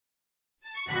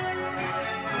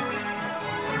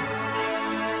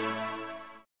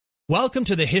Welcome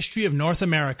to the History of North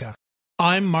America.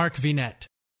 I'm Mark Vinette.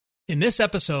 In this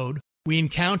episode, we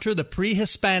encounter the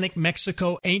pre-Hispanic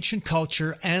Mexico ancient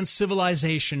culture and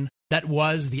civilization that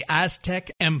was the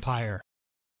Aztec Empire.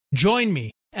 Join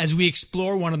me as we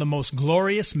explore one of the most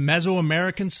glorious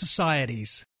Mesoamerican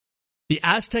societies. The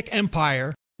Aztec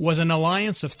Empire was an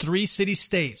alliance of 3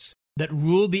 city-states that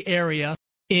ruled the area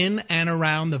in and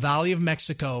around the Valley of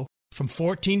Mexico from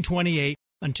 1428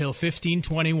 until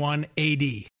 1521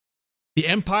 AD. The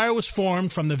empire was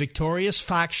formed from the victorious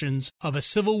factions of a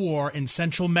civil war in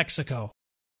central Mexico.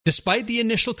 Despite the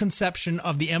initial conception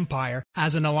of the empire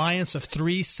as an alliance of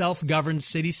 3 self-governed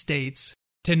city-states,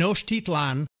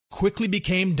 Tenochtitlan quickly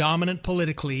became dominant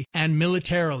politically and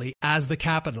militarily as the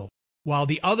capital, while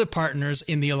the other partners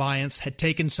in the alliance had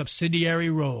taken subsidiary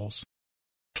roles.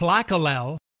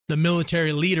 Tlacaelel, the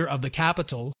military leader of the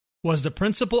capital, was the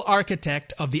principal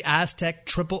architect of the Aztec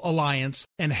Triple Alliance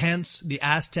and hence the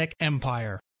Aztec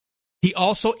Empire. He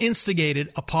also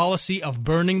instigated a policy of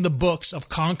burning the books of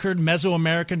conquered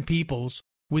Mesoamerican peoples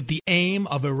with the aim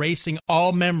of erasing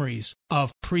all memories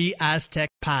of pre-Aztec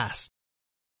past.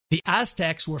 The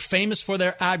Aztecs were famous for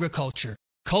their agriculture,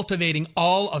 cultivating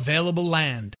all available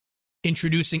land,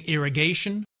 introducing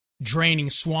irrigation, draining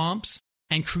swamps,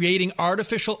 and creating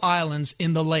artificial islands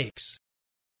in the lakes.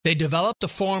 They developed a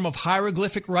form of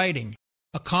hieroglyphic writing,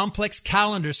 a complex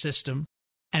calendar system,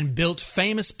 and built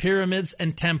famous pyramids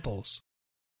and temples.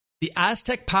 The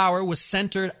Aztec power was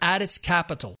centered at its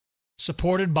capital,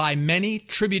 supported by many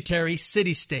tributary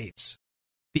city-states.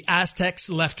 The Aztecs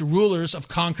left rulers of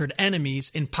conquered enemies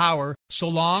in power so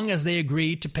long as they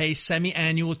agreed to pay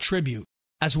semi-annual tribute,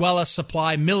 as well as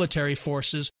supply military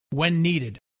forces when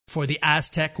needed for the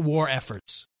Aztec war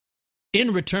efforts. In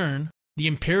return, the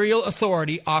imperial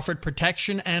authority offered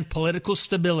protection and political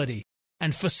stability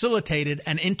and facilitated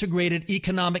an integrated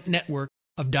economic network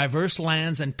of diverse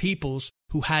lands and peoples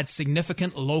who had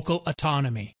significant local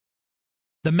autonomy.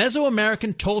 The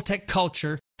Mesoamerican Toltec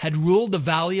culture had ruled the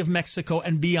Valley of Mexico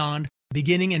and beyond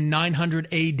beginning in 900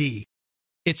 AD.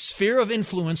 Its sphere of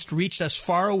influence reached as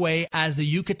far away as the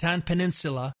Yucatan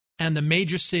Peninsula and the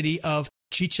major city of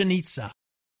Chichen Itza.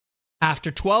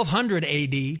 After 1200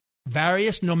 AD,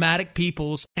 various nomadic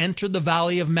peoples entered the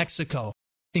Valley of Mexico,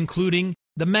 including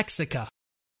the Mexica.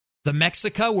 The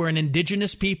Mexica were an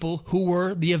indigenous people who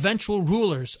were the eventual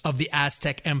rulers of the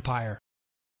Aztec Empire.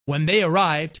 When they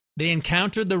arrived, they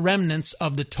encountered the remnants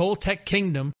of the Toltec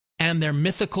kingdom and their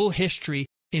mythical history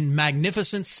in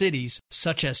magnificent cities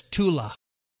such as Tula.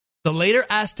 The later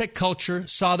Aztec culture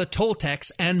saw the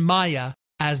Toltecs and Maya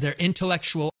as their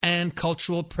intellectual and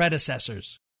cultural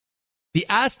predecessors. The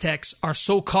Aztecs are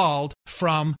so called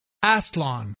from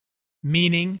Aztlan,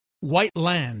 meaning white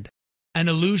land, an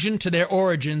allusion to their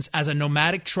origins as a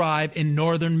nomadic tribe in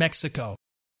northern Mexico.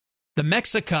 The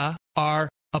Mexica are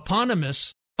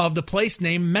eponymous of the place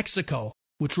name Mexico,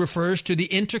 which refers to the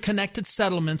interconnected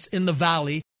settlements in the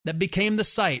valley that became the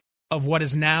site of what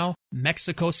is now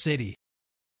Mexico City.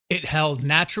 It held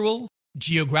natural,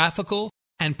 geographical,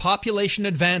 and population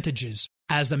advantages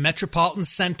as the metropolitan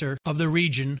center of the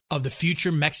region of the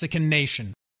future Mexican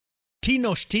nation.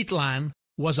 Tenochtitlan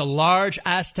was a large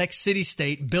Aztec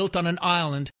city-state built on an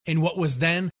island in what was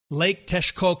then Lake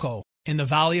Texcoco in the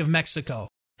Valley of Mexico,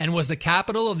 and was the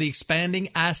capital of the expanding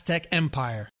Aztec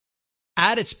Empire.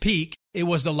 At its peak, it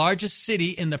was the largest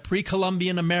city in the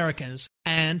pre-Columbian Americas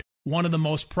and one of the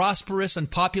most prosperous and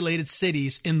populated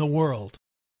cities in the world.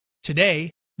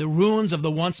 Today, the ruins of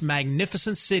the once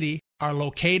magnificent city are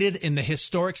located in the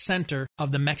historic center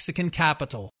of the Mexican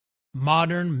capital,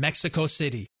 modern Mexico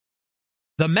City.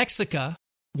 The Mexica,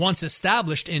 once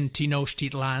established in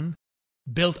Tenochtitlan,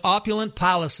 built opulent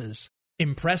palaces,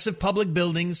 impressive public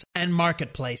buildings, and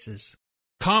marketplaces.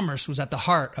 Commerce was at the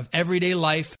heart of everyday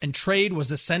life, and trade was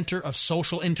the center of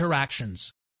social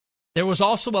interactions. There was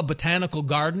also a botanical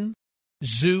garden,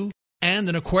 zoo, and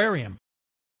an aquarium.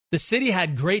 The city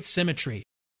had great symmetry.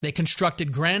 They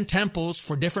constructed grand temples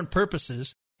for different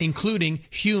purposes, including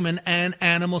human and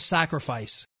animal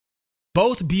sacrifice.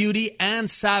 Both beauty and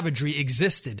savagery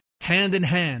existed hand in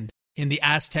hand in the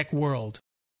Aztec world.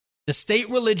 The state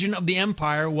religion of the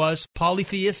empire was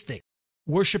polytheistic,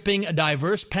 worshipping a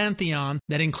diverse pantheon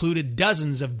that included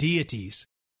dozens of deities.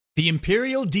 The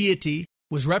imperial deity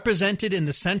was represented in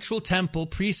the central temple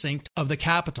precinct of the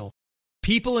capital.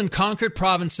 People in conquered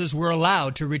provinces were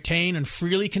allowed to retain and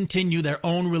freely continue their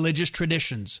own religious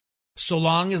traditions, so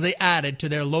long as they added to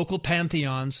their local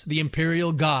pantheons the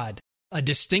imperial god, a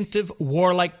distinctive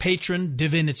warlike patron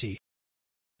divinity.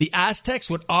 The Aztecs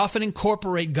would often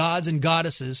incorporate gods and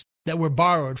goddesses that were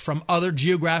borrowed from other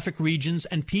geographic regions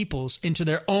and peoples into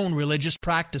their own religious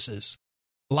practices.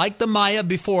 Like the Maya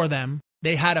before them,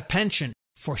 they had a penchant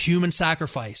for human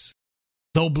sacrifice.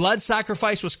 Though blood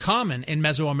sacrifice was common in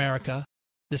Mesoamerica,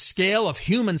 the scale of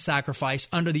human sacrifice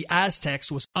under the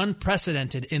Aztecs was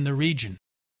unprecedented in the region.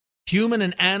 Human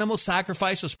and animal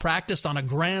sacrifice was practiced on a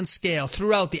grand scale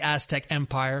throughout the Aztec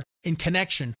Empire in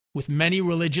connection with many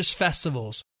religious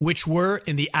festivals, which were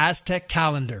in the Aztec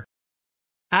calendar.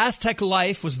 Aztec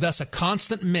life was thus a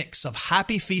constant mix of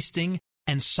happy feasting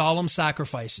and solemn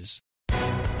sacrifices.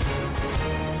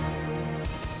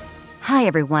 Hi,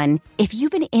 everyone. If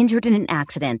you've been injured in an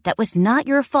accident that was not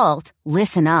your fault,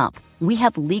 listen up. We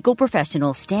have legal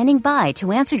professionals standing by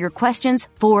to answer your questions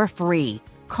for free.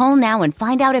 Call now and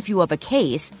find out if you have a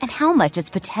case and how much it's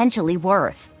potentially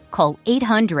worth. Call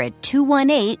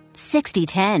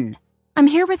 800-218-6010. I'm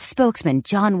here with spokesman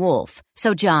John Wolf.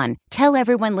 So, John, tell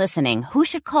everyone listening who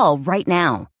should call right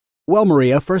now. Well,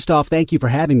 Maria, first off, thank you for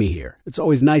having me here. It's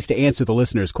always nice to answer the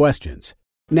listeners' questions.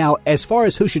 Now, as far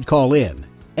as who should call in,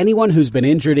 anyone who's been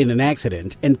injured in an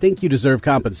accident and think you deserve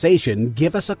compensation,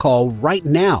 give us a call right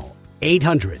now.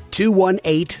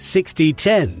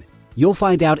 800-218-6010. You'll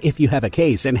find out if you have a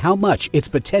case and how much it's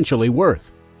potentially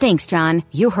worth. Thanks, John.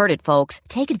 You heard it, folks.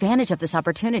 Take advantage of this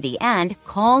opportunity and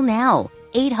call now.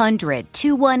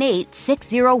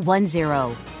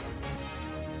 800-218-6010.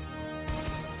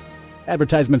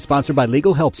 Advertisement sponsored by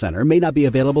Legal Help Center. May not be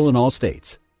available in all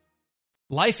states.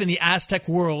 Life in the Aztec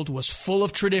world was full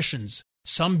of traditions,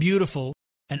 some beautiful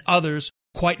and others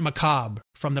quite macabre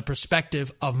from the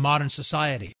perspective of modern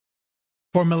society.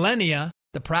 For millennia,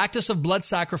 the practice of blood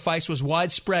sacrifice was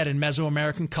widespread in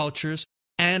Mesoamerican cultures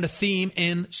and a theme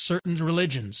in certain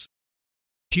religions.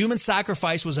 Human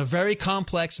sacrifice was a very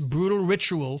complex, brutal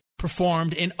ritual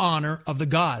performed in honor of the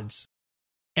gods.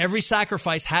 Every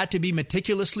sacrifice had to be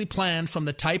meticulously planned from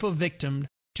the type of victim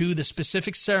to the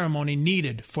specific ceremony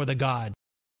needed for the god.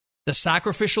 The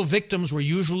sacrificial victims were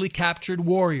usually captured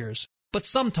warriors, but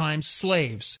sometimes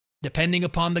slaves, depending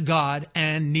upon the god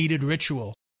and needed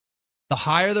ritual. The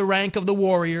higher the rank of the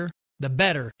warrior, the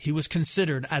better he was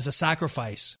considered as a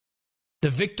sacrifice. The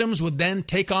victims would then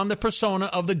take on the persona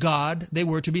of the god they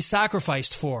were to be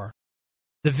sacrificed for.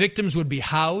 The victims would be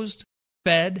housed,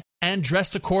 fed, and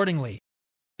dressed accordingly.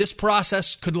 This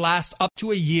process could last up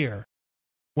to a year.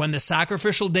 When the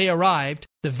sacrificial day arrived,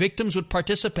 the victims would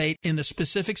participate in the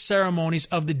specific ceremonies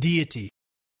of the deity.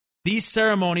 These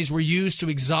ceremonies were used to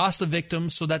exhaust the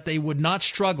victims so that they would not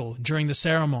struggle during the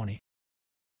ceremony.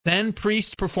 Then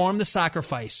priests performed the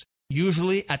sacrifice,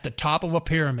 usually at the top of a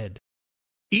pyramid.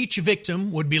 Each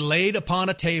victim would be laid upon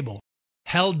a table,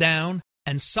 held down,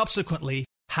 and subsequently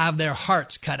have their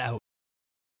hearts cut out.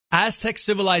 Aztec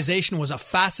civilization was a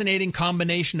fascinating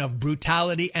combination of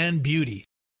brutality and beauty.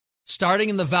 Starting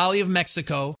in the Valley of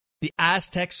Mexico, the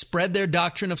Aztecs spread their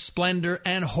doctrine of splendor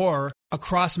and horror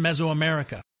across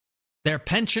Mesoamerica. Their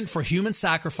penchant for human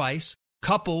sacrifice,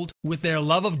 coupled with their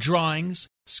love of drawings,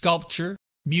 sculpture,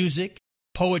 music,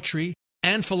 poetry,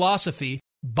 and philosophy,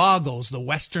 boggles the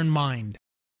Western mind.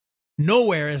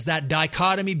 Nowhere is that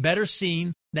dichotomy better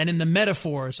seen than in the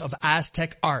metaphors of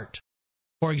Aztec art.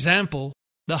 For example,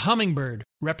 the hummingbird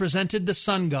represented the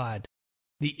sun god,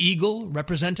 the eagle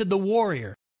represented the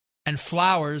warrior, and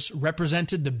flowers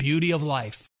represented the beauty of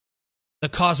life. The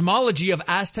cosmology of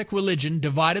Aztec religion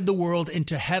divided the world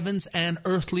into heavens and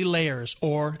earthly layers,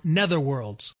 or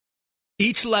netherworlds.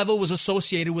 Each level was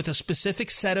associated with a specific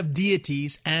set of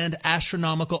deities and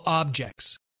astronomical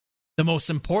objects. The most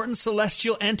important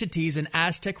celestial entities in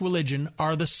Aztec religion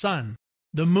are the sun,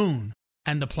 the moon,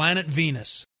 and the planet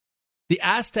Venus. The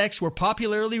Aztecs were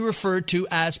popularly referred to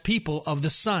as people of the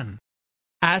sun.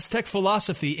 Aztec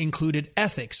philosophy included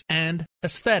ethics and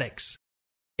aesthetics.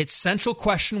 Its central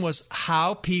question was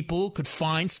how people could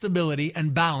find stability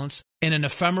and balance in an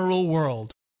ephemeral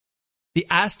world. The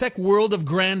Aztec world of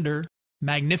grandeur,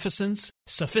 magnificence,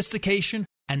 sophistication,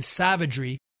 and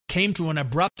savagery came to an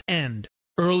abrupt end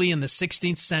early in the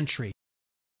 16th century.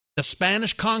 The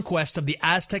Spanish conquest of the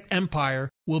Aztec Empire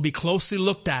will be closely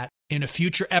looked at in a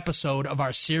future episode of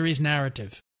our series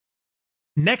narrative.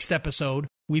 Next episode,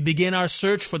 we begin our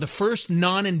search for the first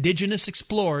non-indigenous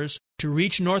explorers to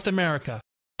reach North America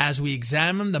as we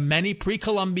examine the many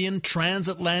pre-Columbian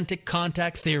transatlantic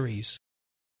contact theories.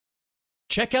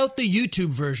 Check out the YouTube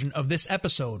version of this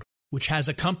episode, which has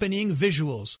accompanying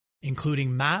visuals,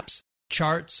 including maps,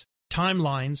 charts,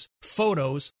 timelines,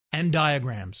 photos, and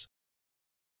diagrams.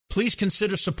 Please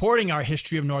consider supporting our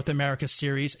History of North America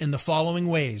series in the following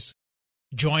ways.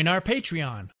 Join our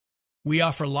Patreon. We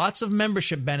offer lots of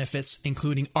membership benefits,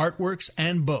 including artworks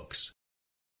and books.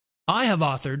 I have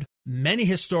authored many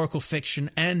historical fiction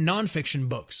and nonfiction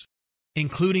books,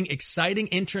 including exciting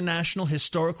international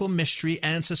historical mystery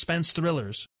and suspense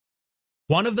thrillers.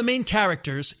 One of the main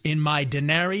characters in my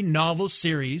Denari novel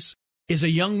series is a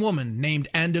young woman named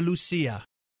Andalucia,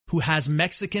 who has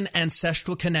Mexican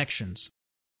ancestral connections.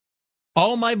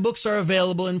 All my books are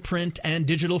available in print and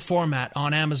digital format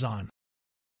on Amazon.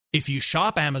 If you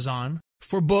shop Amazon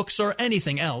for books or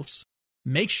anything else,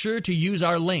 make sure to use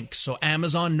our link so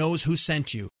Amazon knows who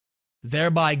sent you,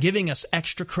 thereby giving us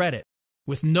extra credit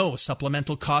with no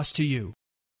supplemental cost to you.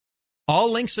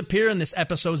 All links appear in this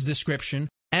episode's description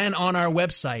and on our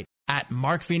website at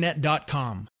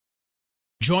markvinet.com.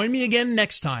 Join me again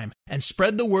next time and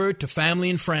spread the word to family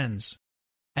and friends.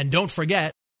 And don't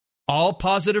forget, all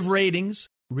positive ratings,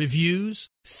 reviews,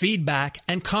 feedback,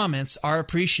 and comments are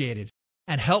appreciated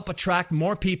and help attract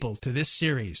more people to this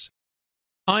series.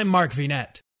 I'm Mark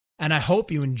Vinet, and I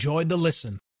hope you enjoyed the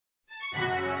listen.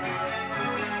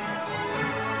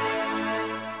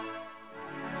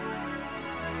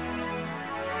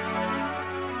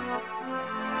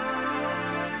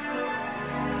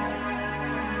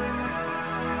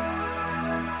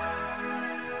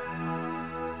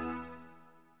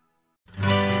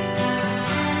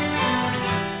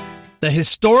 The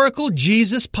Historical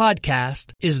Jesus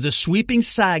Podcast is the sweeping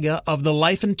saga of the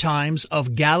life and times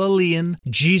of Galilean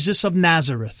Jesus of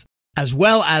Nazareth, as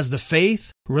well as the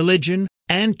faith, religion,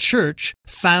 and church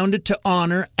founded to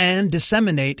honor and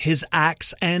disseminate his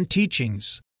acts and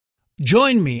teachings.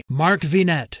 Join me, Mark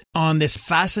Vinet, on this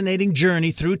fascinating journey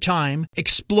through time,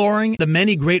 exploring the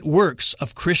many great works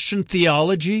of Christian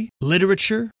theology,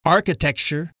 literature,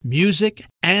 architecture, music,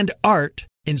 and art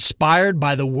inspired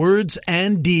by the words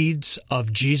and deeds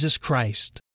of Jesus Christ.